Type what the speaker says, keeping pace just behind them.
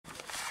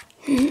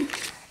Shake.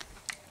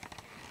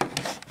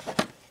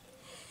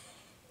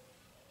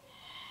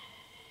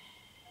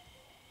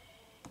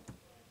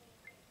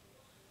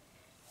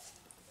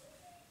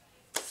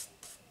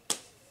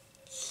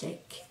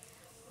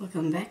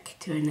 Welcome back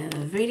to another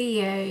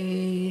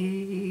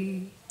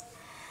video.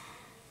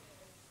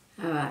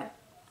 Alright.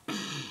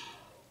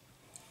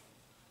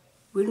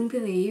 Wouldn't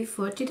believe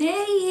what today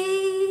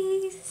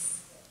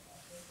is.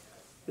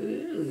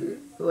 Ooh,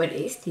 what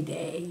is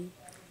today?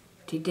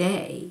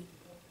 Today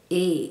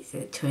is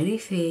the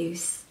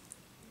 25th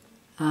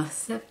of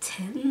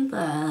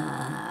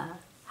September.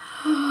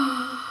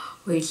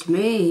 Which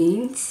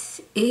means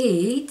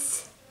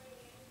it's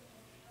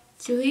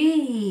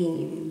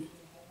Dream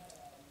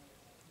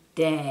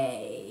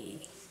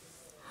Day.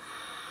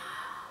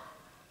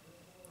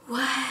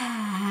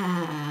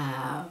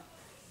 Wow!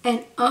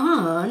 And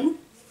on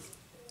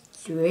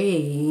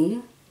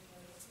Dream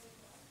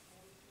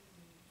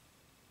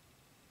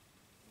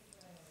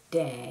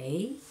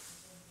Day,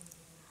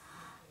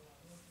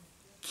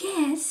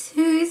 guess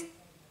whose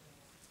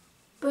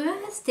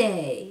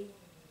birthday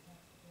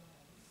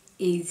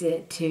is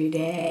it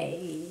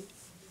today?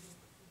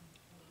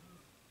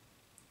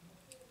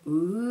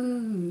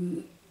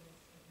 Ooh.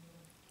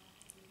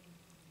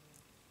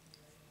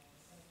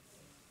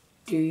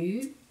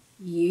 Do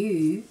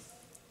you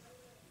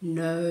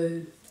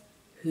know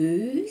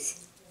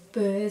whose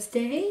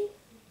birthday?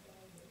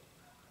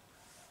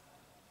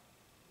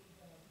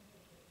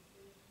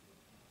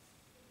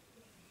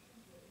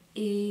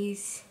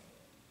 Is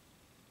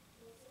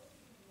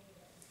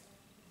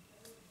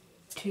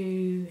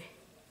today?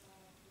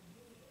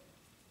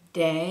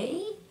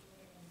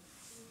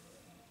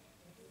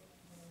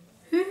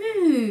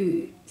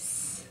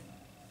 Whose?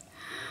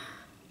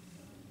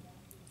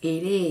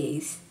 It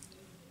is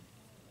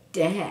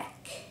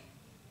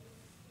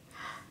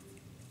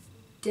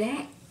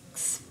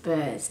Deck's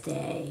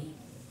birthday.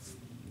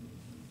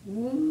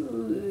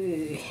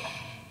 Woo.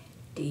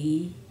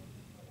 D-E-C.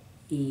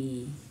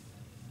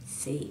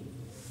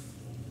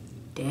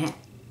 Deck.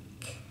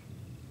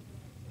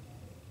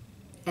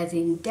 As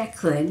in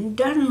Declan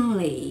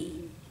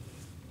Donnelly.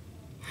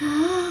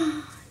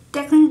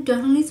 Declan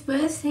Donnelly's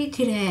birthday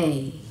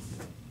today.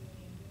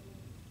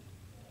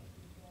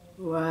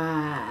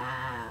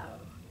 Wow.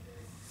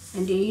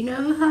 And do you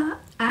know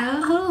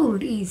how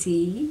old is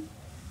he?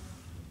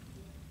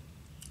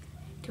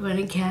 Do you want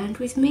to count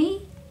with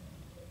me?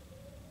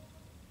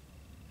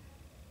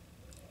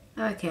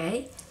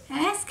 Okay,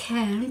 let's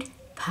count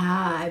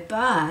pi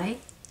by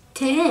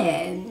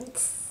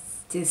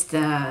tens this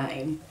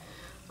time.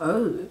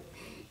 Oh,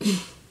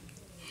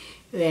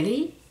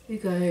 ready? We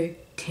go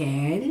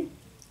 10,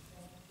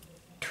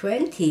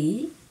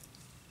 20,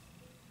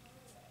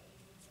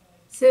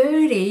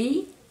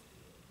 30,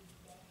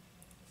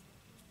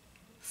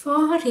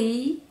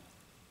 40,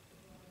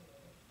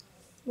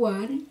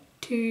 1,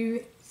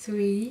 2,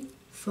 3,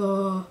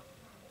 4,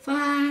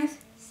 5,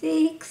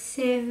 6,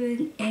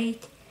 7,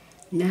 8,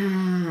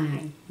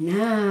 9.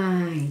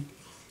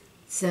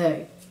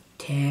 So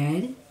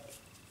 10,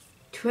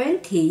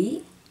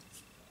 20,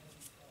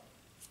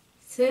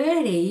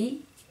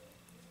 30,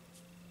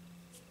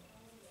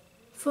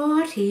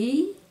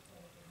 40,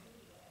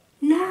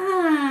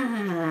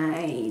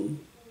 9.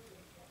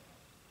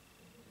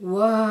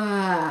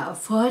 Wow,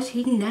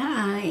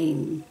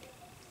 49.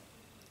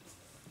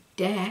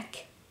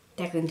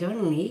 Declan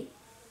Donnelly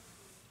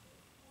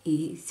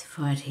is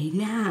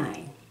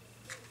 49.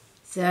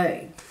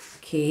 So,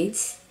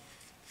 kids,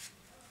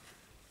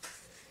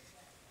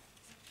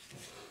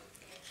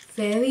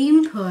 very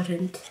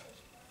important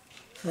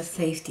for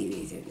safety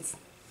reasons.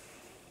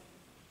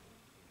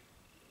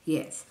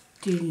 Yes,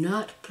 do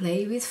not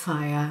play with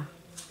fire.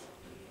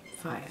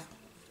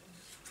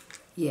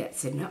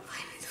 Yes, do not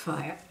play with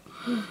fire.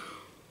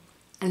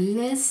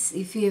 Unless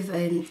if you have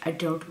an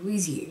adult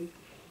with you,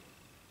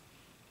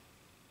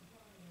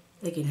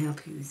 they can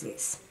help you with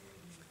this.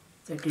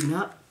 So do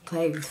not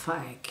play with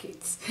fire,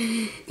 kids.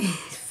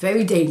 It's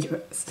very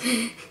dangerous.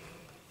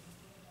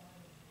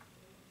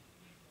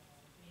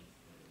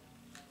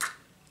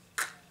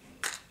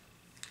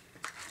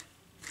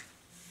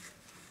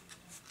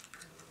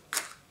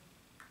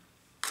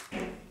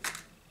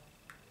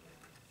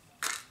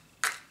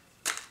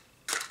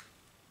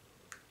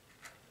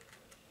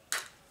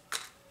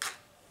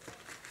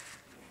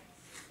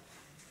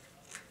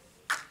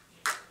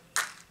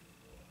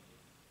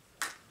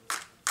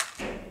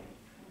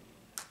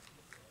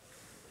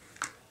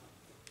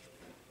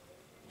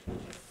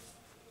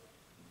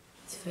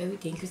 It's very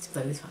dangerous to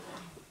play with fire.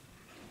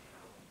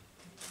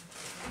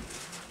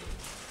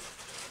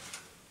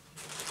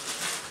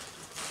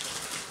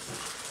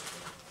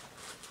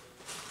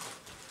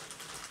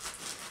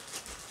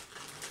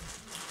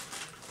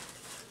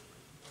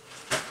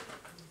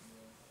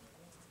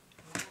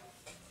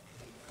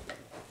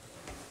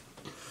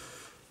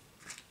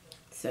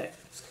 So,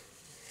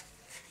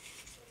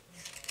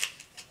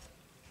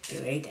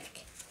 get ready, Deck.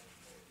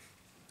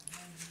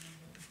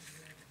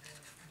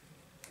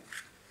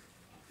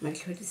 Make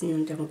sure it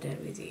doesn't double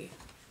dead with you.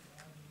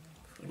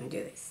 If you want to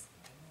do this.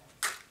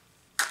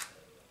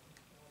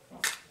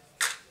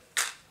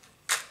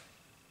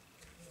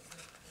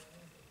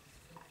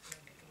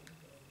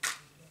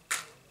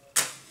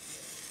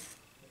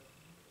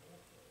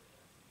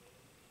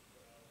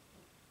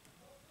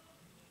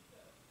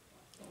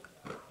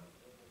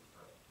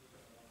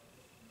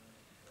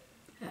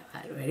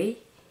 Alright, ready?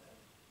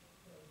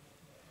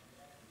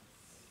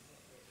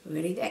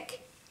 Ready, Deck?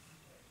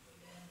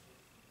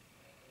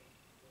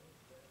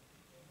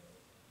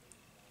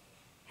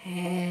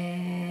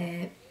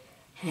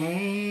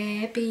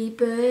 Happy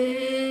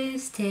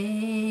birthday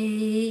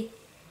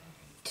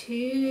to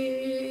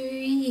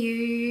you.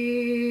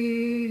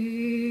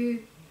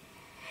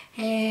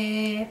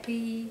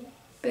 Happy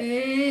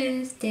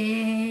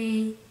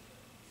birthday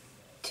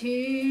to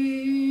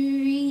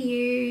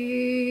you.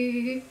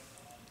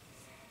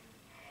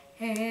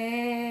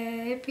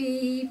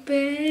 Happy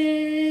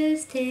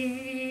birthday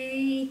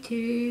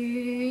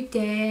to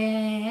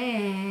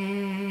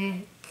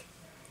Dad.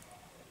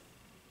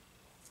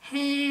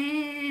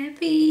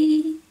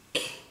 Happy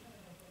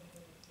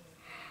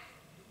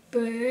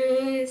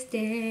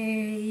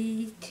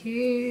birthday to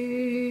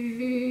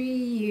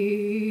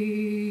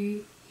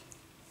you.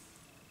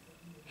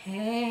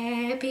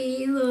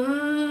 Happy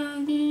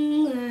long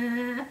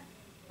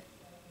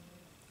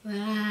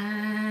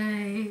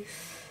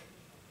life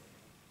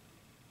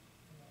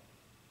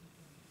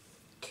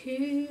to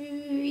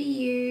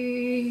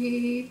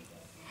you.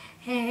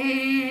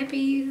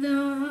 Happy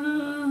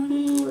long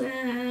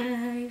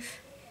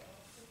life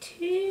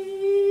to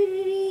you.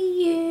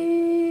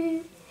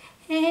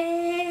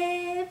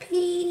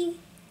 Happy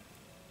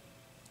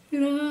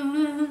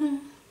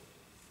long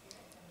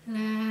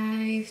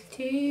life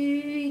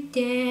to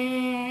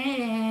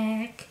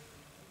Jack.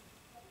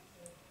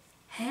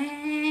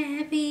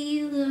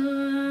 Happy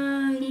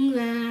long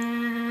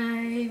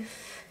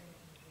life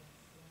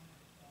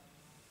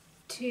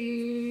to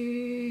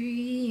you.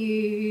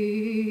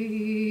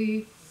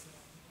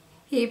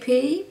 Hip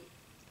hip,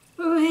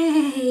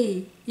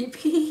 hooray! Hip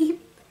hip,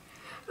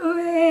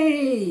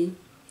 hooray!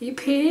 Hip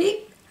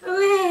hip,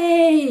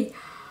 hooray!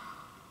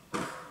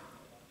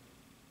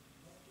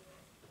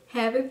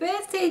 Happy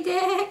birthday,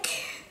 Jack!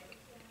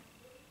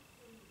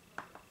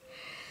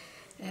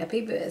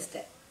 Happy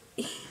birthday.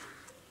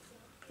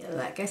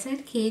 Like I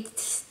said,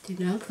 kids, do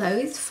not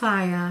play with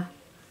fire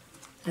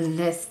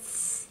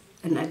unless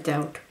an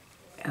adult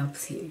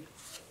helps you.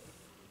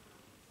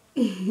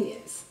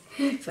 Yes,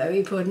 very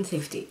important,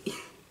 safety.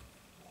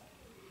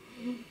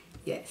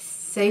 Yes,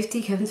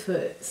 safety comes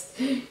first.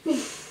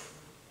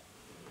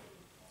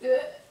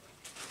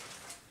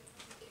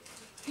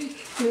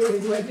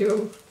 Where's my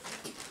door?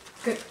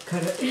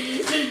 Cut it.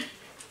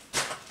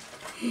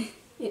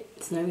 Yeah,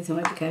 it's no reason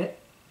why to cut it.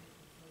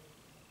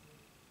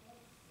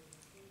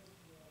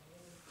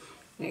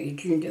 No, you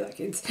shouldn't do that,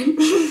 kids.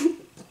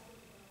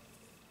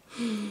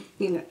 You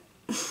know.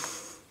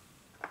 It's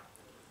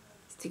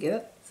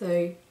together, so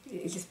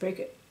you just break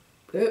it.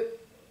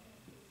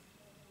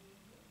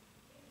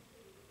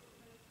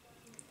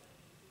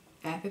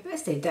 Happy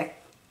birthday,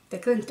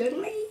 Declan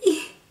Dudley.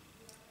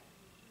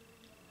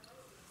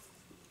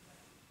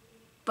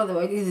 By the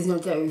way, this is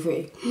not dairy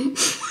free.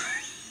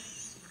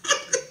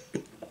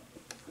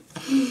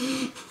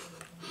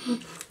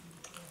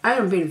 I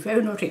am being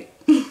very naughty.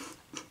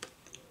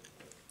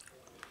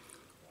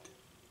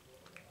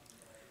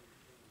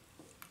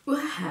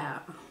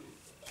 Wow.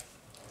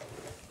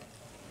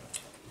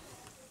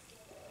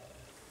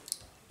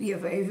 You're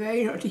very,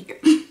 very naughty.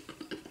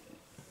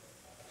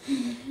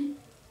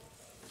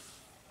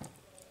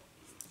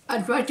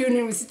 I tried doing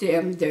it with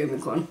the dairy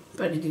milk one,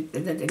 but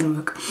that didn't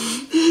work.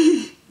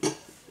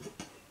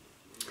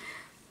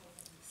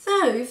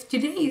 So, if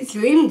today is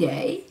Dream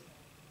Day,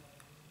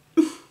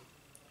 so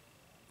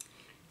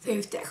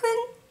if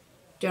Declan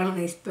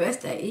Donnelly's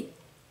birthday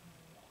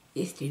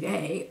is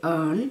today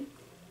on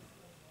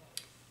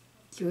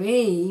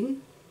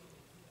Dream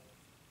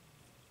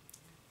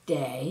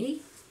Day,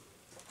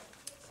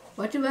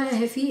 what do I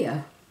have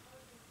here?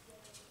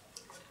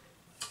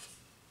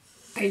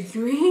 A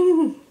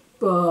dream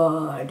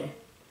board.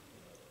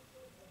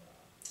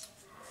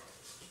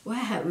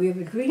 Wow, we have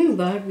a dream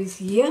board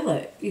with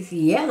yellow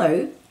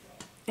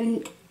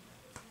and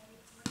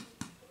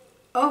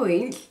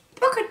orange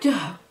polka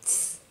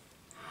dots.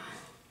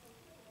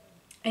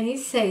 And it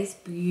says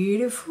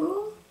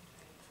beautiful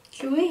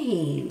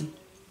dream.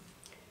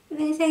 And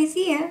it says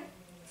here,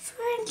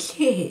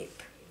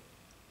 friendship.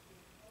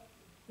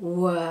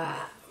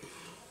 Wow.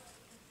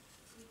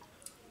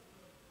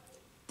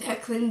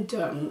 Declan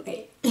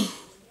Donnelly.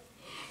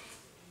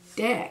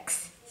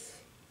 Dex.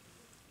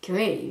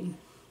 Dream.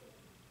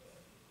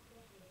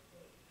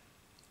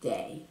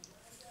 Day.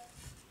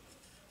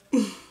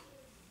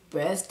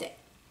 Birthday.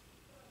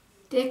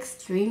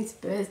 Dex Dream's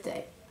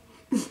birthday.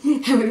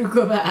 How would we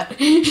go about?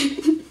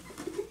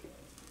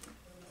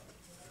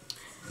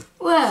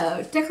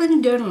 Wow,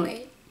 Declan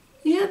Donnelly.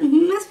 You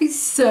must be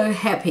so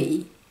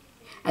happy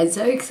and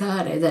so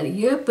excited that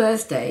your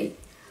birthday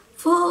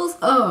falls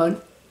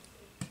on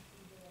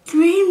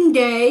Dream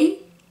Day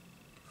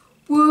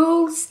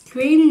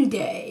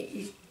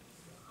Day.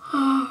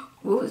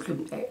 World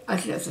Scream Day. I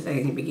should have said that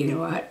in the beginning,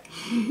 right?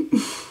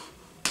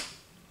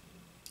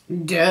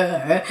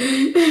 Duh.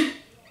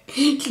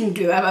 Can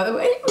do that, by the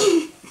way.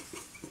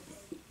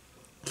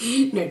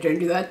 No, don't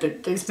do that.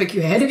 Don't smack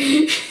your head.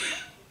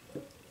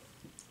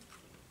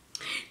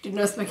 Do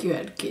not smack your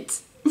head,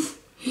 kids.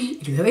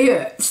 It really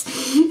hurts.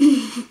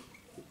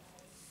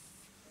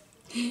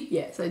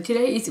 Yeah, so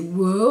today is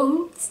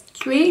World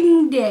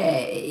Scream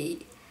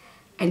Day.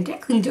 And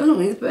Declan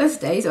Donnelly's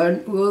birthday is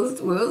on World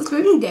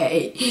Scream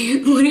Day.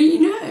 What do you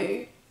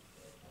know?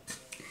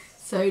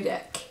 So,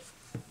 Deck,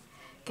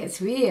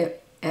 guess we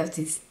have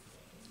to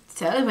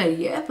celebrate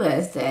your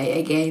birthday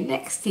again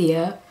next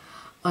year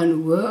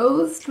on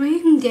World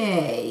Scream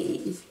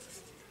Day.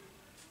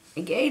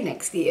 Again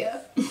next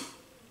year.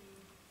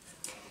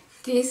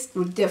 This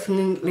will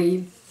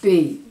definitely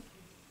be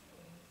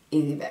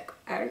in the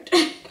background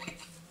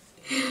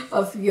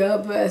of your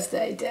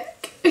birthday,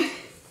 Deck.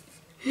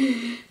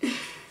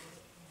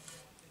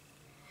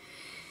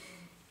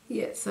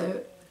 Yeah,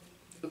 so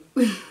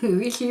we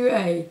wish you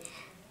a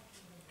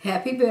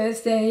happy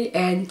birthday.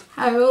 And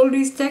how old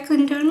is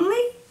Declan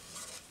Donnelly?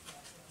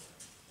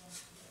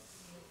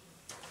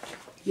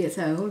 Yes,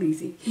 how old is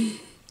he?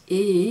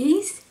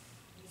 Is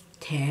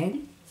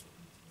 10,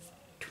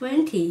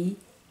 20,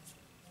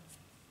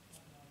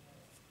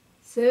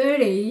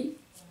 30,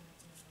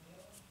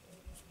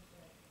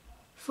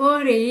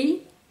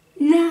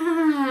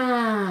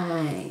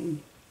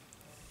 49.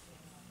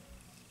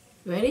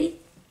 Ready?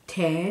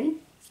 10,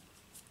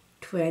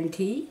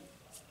 20,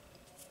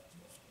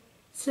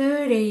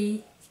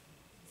 30,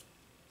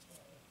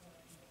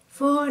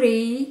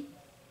 40,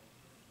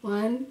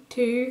 1,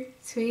 2,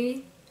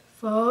 3,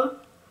 4,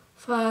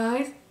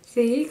 5,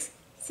 6,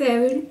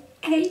 7,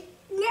 8,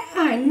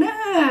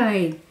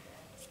 9.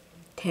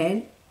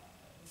 10,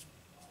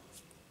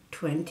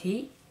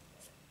 20,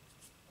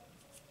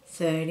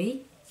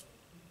 30,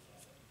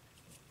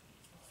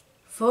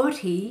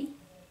 40,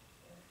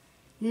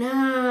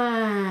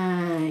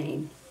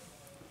 9.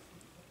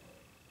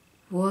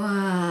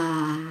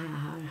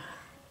 Wow.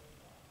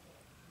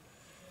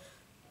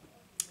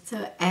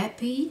 So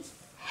happy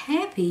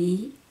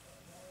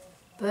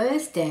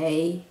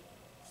birthday,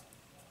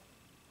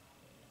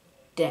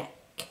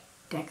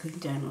 Declan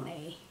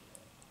Donnelly.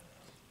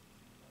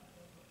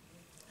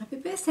 Happy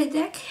birthday,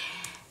 Deck.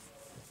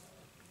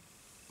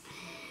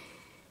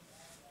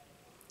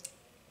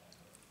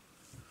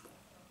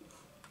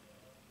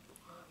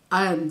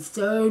 I am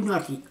so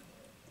naughty.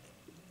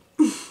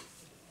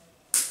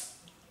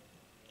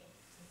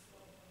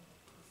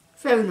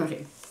 Very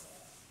naughty.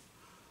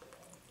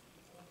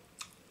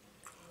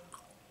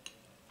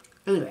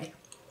 Anyway.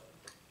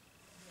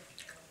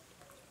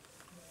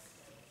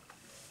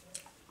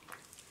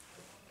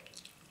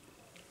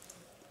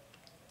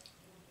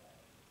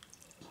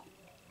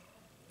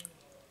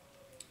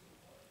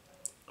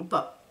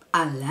 But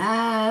I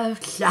love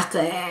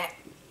chocolate.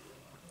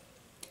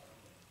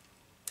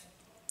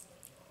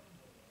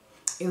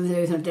 Even though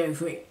it's not dairy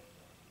free.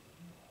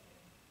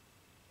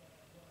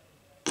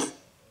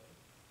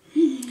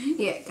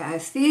 Yeah,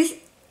 guys, these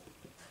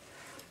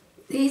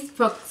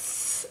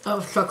box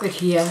of chocolate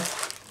here,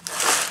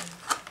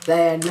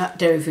 they are not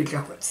dairy free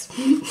chocolates,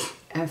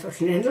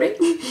 unfortunately.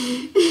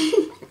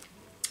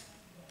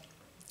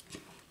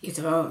 It's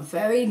all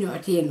very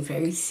naughty and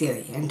very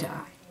silly, aren't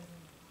I?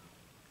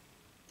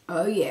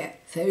 Oh yeah,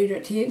 very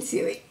naughty and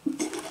silly.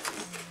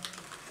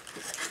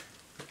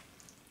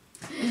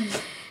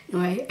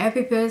 Anyway,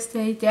 happy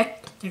birthday,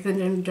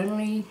 Declan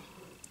Donnelly.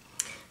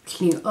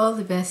 Wishing you all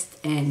the best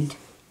and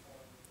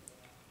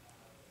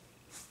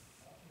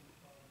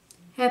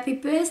happy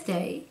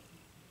birthday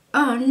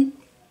on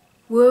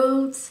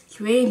World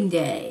Scream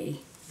Day,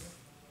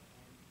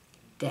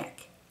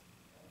 Deck.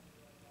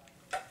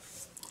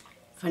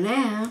 For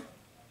now,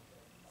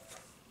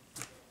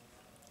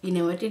 you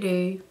know what to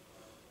do.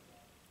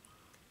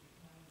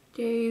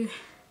 Do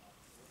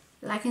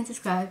like and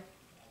subscribe.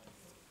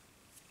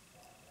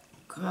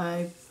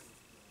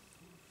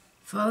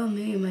 Follow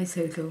me on my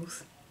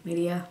socials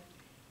media.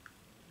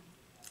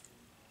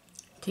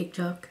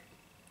 TikTok,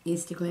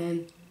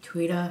 Instagram,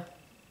 Twitter.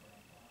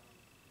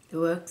 The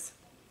works.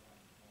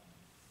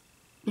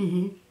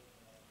 And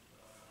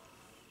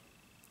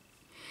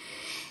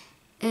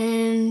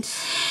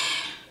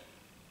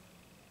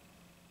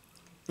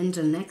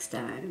until next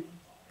time,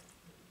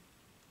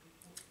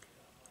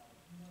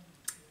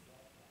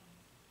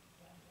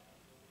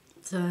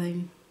 so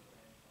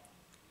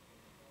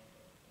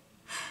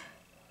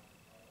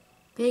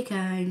be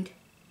kind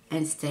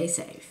and stay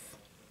safe.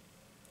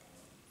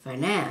 For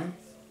now,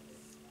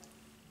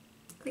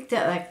 click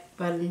that like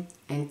button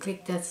and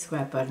click that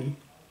subscribe button.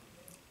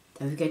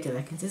 Don't forget to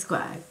like and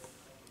subscribe.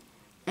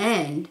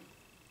 And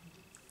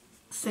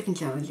second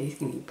challenge is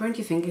can you point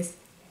your fingers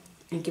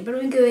and keep it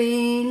on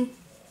going.